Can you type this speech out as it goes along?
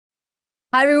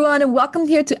Hi everyone, and welcome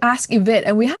here to Ask Yvette.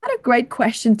 And we had a great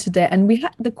question today, and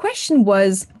the question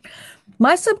was,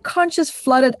 my subconscious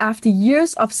flooded after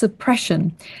years of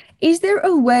suppression. Is there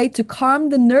a way to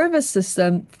calm the nervous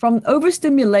system from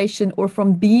overstimulation or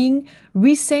from being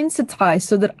resensitized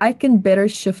so that I can better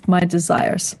shift my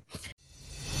desires?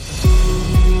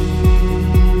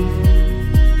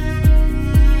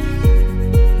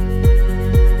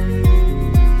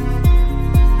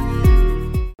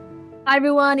 Hi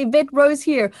everyone, Yvette Rose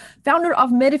here, founder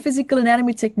of Metaphysical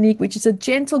Anatomy Technique, which is a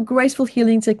gentle, graceful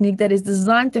healing technique that is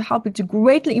designed to help you to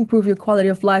greatly improve your quality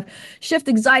of life, shift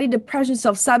anxiety, depression,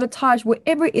 self-sabotage,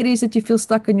 wherever it is that you feel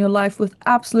stuck in your life with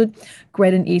absolute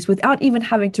great and ease, without even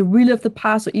having to relive the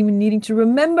past or even needing to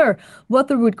remember what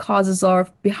the root causes are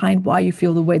behind why you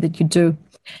feel the way that you do.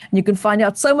 And you can find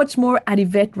out so much more at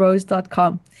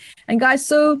YvetteRose.com. And guys,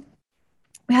 so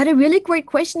we had a really great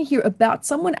question here about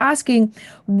someone asking,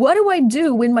 what do I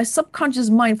do when my subconscious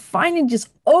mind finally just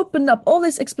opened up all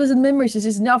these explicit memories? This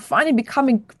is now finally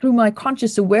becoming through my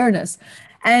conscious awareness.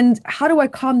 And how do I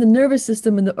calm the nervous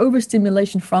system and the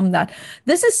overstimulation from that?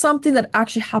 This is something that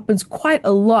actually happens quite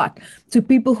a lot to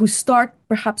people who start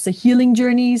perhaps the healing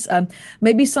journeys.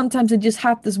 Maybe sometimes they just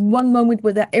have this one moment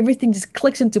where everything just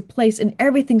clicks into place and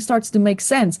everything starts to make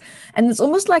sense. And it's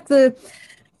almost like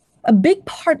a big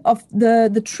part of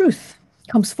the truth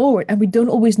comes forward, and we don't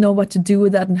always know what to do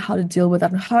with that and how to deal with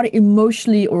that and how to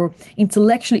emotionally or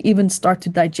intellectually even start to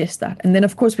digest that. And then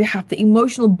of course we have the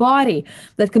emotional body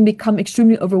that can become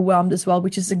extremely overwhelmed as well,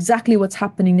 which is exactly what's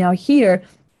happening now here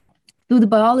through the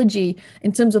biology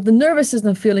in terms of the nervous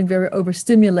system feeling very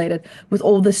overstimulated with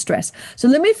all this stress. So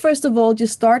let me first of all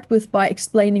just start with by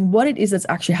explaining what it is that's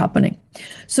actually happening.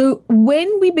 So when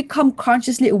we become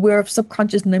consciously aware of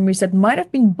subconscious memories that might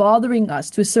have been bothering us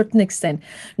to a certain extent.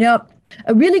 Now,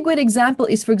 a really great example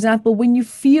is, for example, when you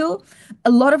feel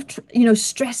a lot of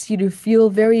stress, you do feel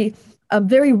very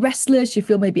restless, you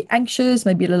feel maybe anxious,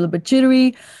 maybe a little bit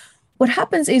jittery. What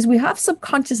happens is we have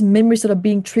subconscious memories that are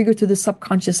being triggered to the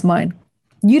subconscious mind.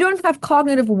 You don't have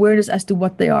cognitive awareness as to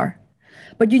what they are,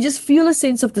 but you just feel a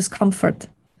sense of discomfort.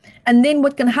 And then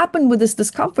what can happen with this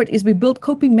discomfort is we build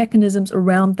coping mechanisms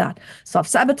around that.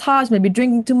 Self-sabotage, maybe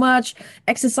drinking too much,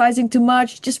 exercising too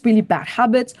much, just really bad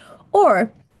habits,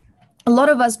 or a lot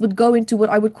of us would go into what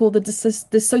I would call the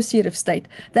dissociative state.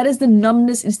 That is the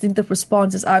numbness instinctive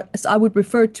response, as I would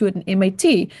refer to it in MAT,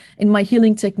 in my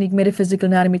healing technique, metaphysical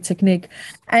anatomy technique.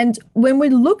 And when we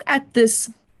look at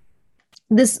this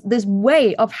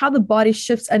way of how the body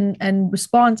shifts and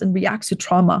responds and reacts to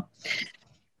trauma,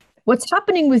 what's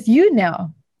happening with you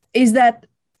now is that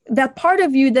part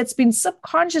of you that's been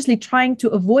subconsciously trying to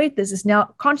avoid this is now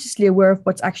consciously aware of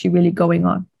what's actually really going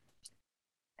on.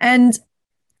 And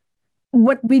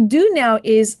what we do now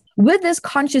is, with this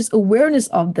conscious awareness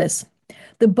of this,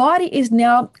 the body is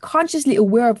now consciously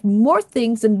aware of more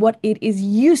things than what it is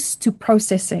used to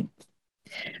processing.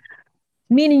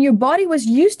 Meaning your body was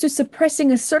used to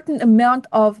suppressing a certain amount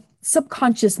of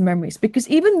subconscious memories, because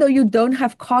even though you don't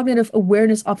have cognitive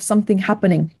awareness of something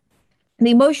happening,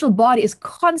 the emotional body is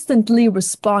constantly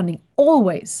responding,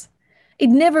 always. It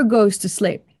never goes to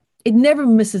sleep. It never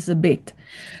misses a beat.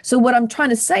 So what I'm trying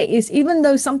to say is, even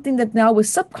though something that now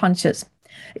was subconscious,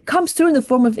 it comes through in the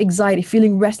form of anxiety,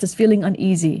 feeling restless, feeling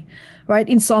uneasy, right?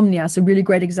 Insomnia is a really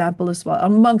great example as well,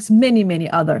 amongst many, many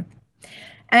other.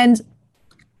 And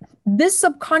this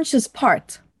subconscious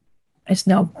part is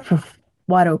now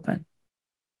wide open.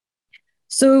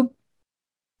 So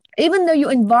even though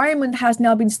your environment has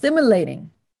now been stimulating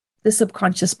the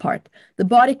subconscious part, the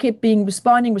body kept being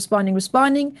responding,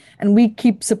 and we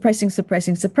keep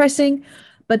suppressing.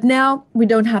 But now we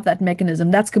don't have that mechanism.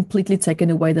 That's completely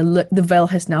taken away. The veil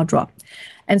has now dropped.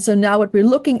 And so now what we're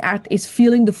looking at is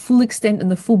feeling the full extent and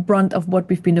the full brunt of what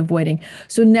we've been avoiding.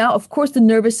 So now, of course, the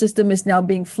nervous system is now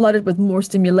being flooded with more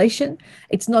stimulation.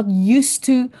 It's not used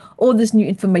to all this new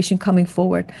information coming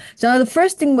forward. So now the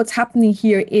first thing what's happening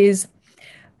here is,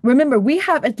 remember, we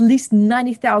have at least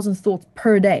 90,000 thoughts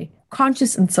per day,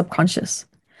 conscious and subconscious.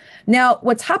 Now,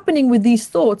 what's happening with these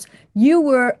thoughts, you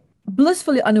were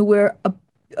blissfully unaware of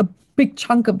a big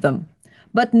chunk of them.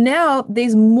 But now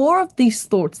there's more of these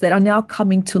thoughts that are now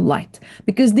coming to light,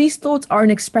 because these thoughts are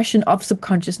an expression of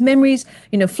subconscious memories,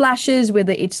 flashes,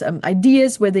 whether it's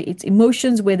ideas, whether it's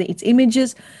emotions, whether it's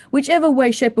images, whichever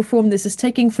way, shape, or form this is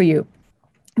taking for you.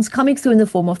 It's coming through in the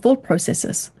form of thought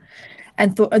processes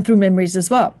and through memories as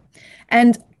well.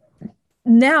 And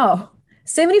now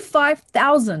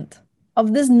 75,000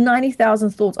 of this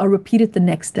 90,000 thoughts are repeated the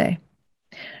next day.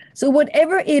 So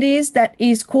whatever it is that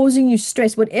is causing you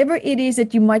stress, whatever it is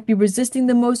that you might be resisting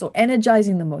the most or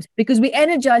energizing the most, because we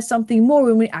energize something more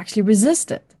when we actually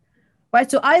resist it,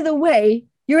 right? So either way,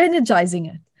 you're energizing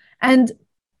it. And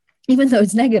even though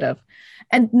it's negative.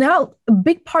 And now a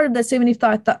big part of that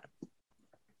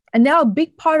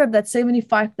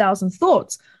 75,000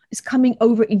 thoughts is coming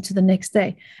over into the next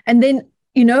day. And then,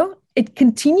 it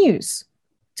continues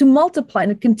to multiply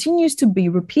and it continues to be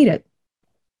repeated.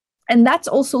 And that's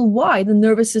also why the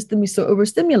nervous system is so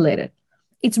overstimulated.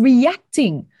 It's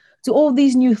reacting to all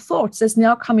these new thoughts that's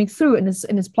now coming through and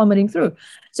it's plummeting through.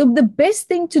 So the best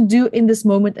thing to do in this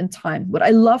moment in time, what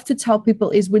I love to tell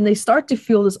people is when they start to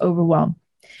feel this overwhelm,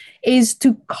 is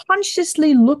to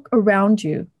consciously look around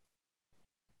you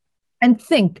and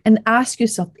think and ask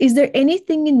yourself, is there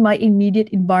anything in my immediate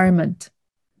environment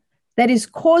that is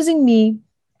causing me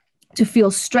to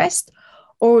feel stressed,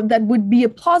 or that would be a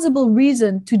plausible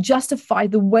reason to justify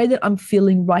the way that I'm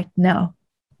feeling right now?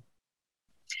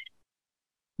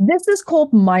 This is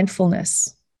called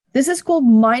mindfulness. This is called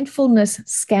mindfulness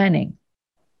scanning.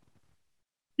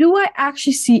 Do I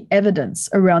actually see evidence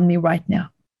around me right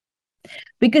now?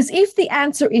 Because if the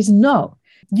answer is no,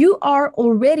 you are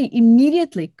already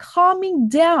immediately calming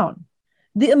down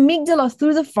the amygdala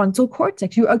through the frontal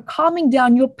cortex. You are calming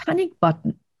down your panic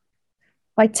button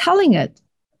by telling it,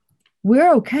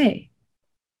 we're okay.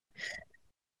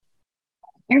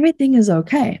 Everything is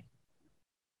okay.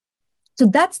 So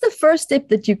that's the first step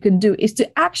that you can do, is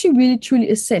to actually really truly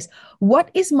assess, what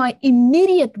is my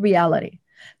immediate reality?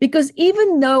 Because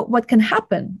even though what can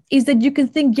happen is that you can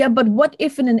think, yeah, but what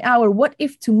if in an hour? What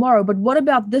if tomorrow? But what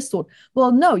about this thought?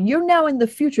 Well, no, you're now in the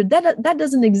future. That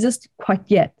doesn't exist quite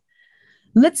yet.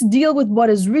 Let's deal with what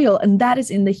is real, and that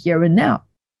is in the here and now.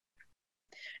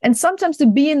 And sometimes to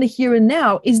be in the here and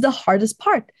now is the hardest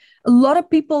part. A lot of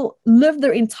people live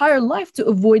their entire life to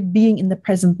avoid being in the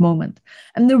present moment.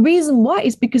 And the reason why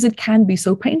is because it can be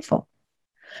so painful.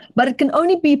 But it can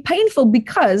only be painful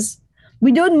because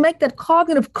we don't make that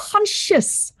cognitive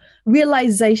conscious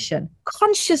realization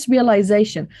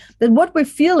that what we're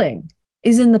feeling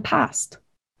is in the past.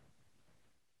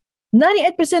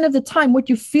 98% of the time, what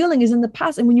you're feeling is in the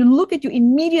past. And when you look at your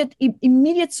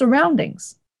immediate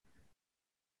surroundings,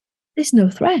 there's no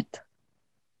threat.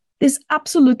 There's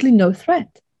absolutely no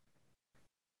threat.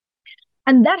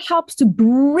 And that helps to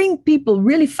bring people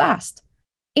really fast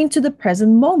into the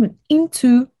present moment,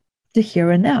 into the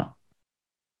here and now,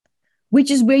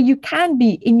 which is where you can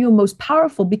be in your most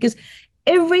powerful, because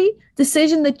every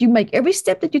decision that you make, every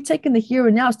step that you take in the here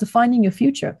and now is defining your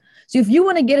future. So if you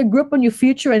want to get a grip on your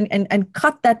future and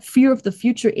cut that fear of the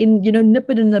future in, nip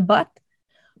it in the butt,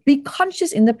 be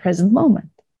conscious in the present moment.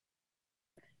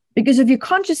 Because if you're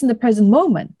conscious in the present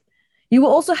moment, you will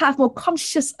also have more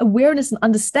conscious awareness and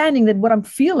understanding that what I'm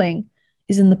feeling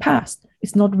is in the past.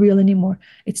 It's not real anymore.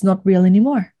 It's not real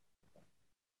anymore.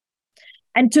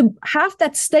 And to have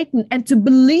that statement and to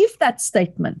believe that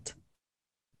statement,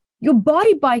 your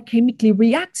body biochemically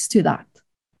reacts to that.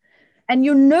 And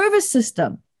your nervous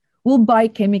system will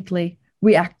biochemically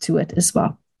react to it as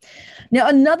well. Now,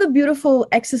 another beautiful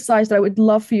exercise that I would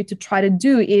love for you to try to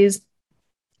do is,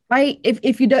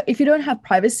 if you don't have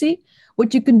privacy,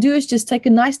 what you can do is just take a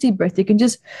nice deep breath. You can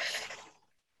just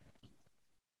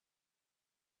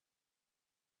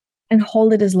and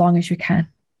hold it as long as you can.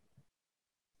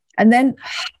 And then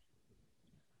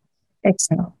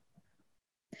exhale.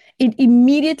 It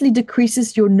immediately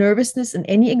decreases your nervousness and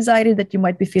any anxiety that you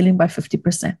might be feeling by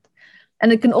 50%.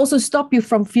 And it can also stop you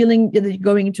from feeling that you're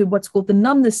going into what's called the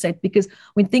numbness state, because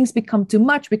when things become too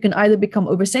much, we can either become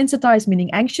oversensitized, meaning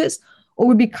anxious, or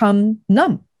we become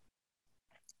numb.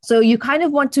 So you kind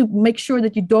of want to make sure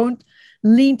that you don't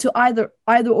lean to either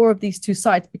or of these two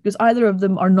sides, because either of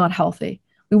them are not healthy.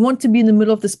 We want to be in the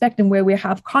middle of the spectrum where we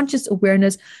have conscious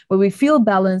awareness, where we feel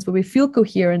balanced, where we feel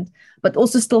coherent, but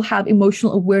also still have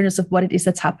emotional awareness of what it is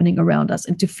that's happening around us,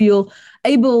 and to feel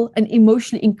able and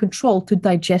emotionally in control to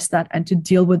digest that and to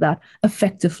deal with that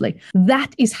effectively.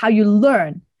 That is how you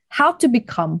learn how to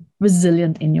become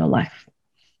resilient in your life.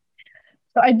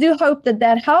 So I do hope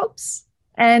that helps.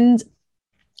 And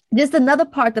there's another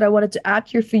part that I wanted to add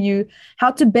here for you,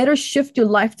 how to better shift your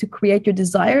life to create your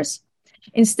desires.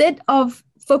 Instead of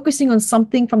focusing on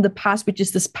something from the past, which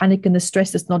is this panic and the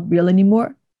stress that's not real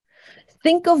anymore,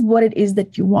 think of what it is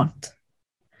that you want.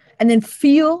 And then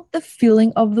feel the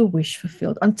feeling of the wish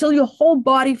fulfilled until your whole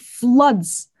body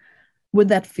floods with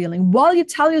that feeling. While you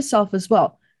tell yourself as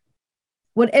well,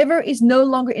 whatever is no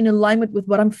longer in alignment with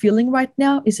what I'm feeling right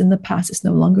now is in the past, it's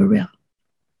no longer real.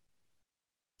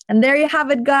 And there you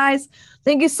have it, guys.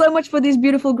 Thank you so much for these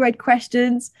beautiful, great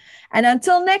questions. And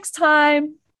until next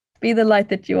time. Be the light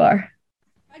that you are.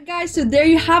 Right, guys, so there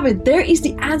you have it. There is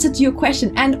the answer to your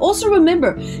question. And also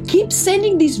remember, keep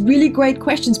sending these really great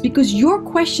questions, because your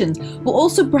questions will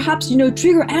also perhaps,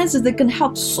 trigger answers that can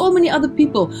help so many other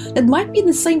people that might be in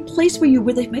the same place where you,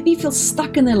 where they maybe feel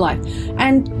stuck in their life.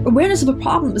 And awareness of a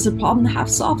problem is a problem to have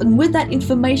solved. And with that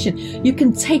information, you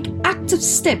can take active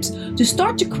steps to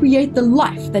start to create the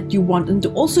life that you want, and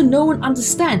to also know and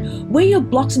understand where your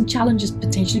blocks and challenges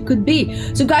potentially could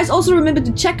be. So guys, also remember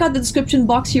to check out the description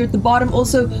box here at the bottom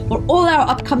also for all our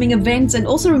upcoming events, and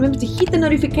also remember to hit the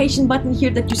notification button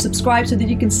here that you subscribe, so that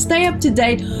you can stay up to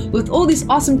date with all these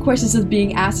awesome questions that are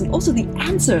being asked, and also the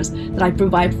answers that I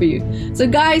provide for you. So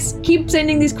guys, keep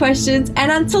sending these questions,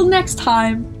 and until next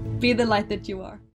time, be the light that you are.